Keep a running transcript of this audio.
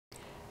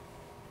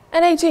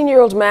An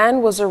 18-year-old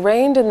man was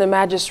arraigned in the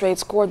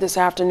magistrate's court this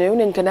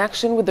afternoon in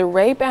connection with the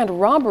rape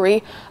and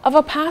robbery of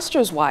a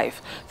pastor's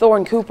wife.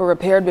 Thorne Cooper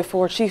appeared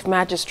before Chief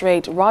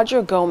Magistrate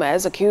Roger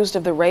Gomez, accused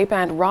of the rape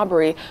and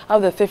robbery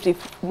of the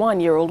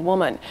 51-year-old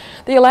woman.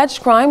 The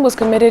alleged crime was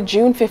committed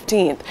June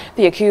 15th.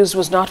 The accused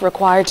was not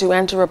required to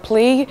enter a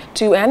plea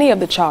to any of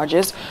the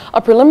charges.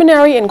 A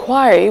preliminary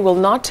inquiry will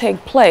not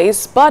take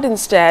place, but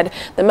instead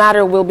the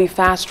matter will be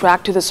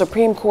fast-tracked to the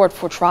Supreme Court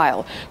for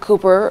trial.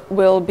 Cooper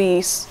will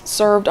be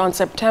served on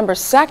September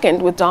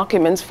 2nd with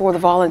documents for the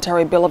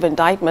voluntary bill of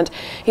indictment.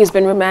 He's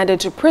been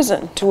remanded to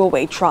prison to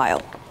await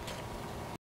trial.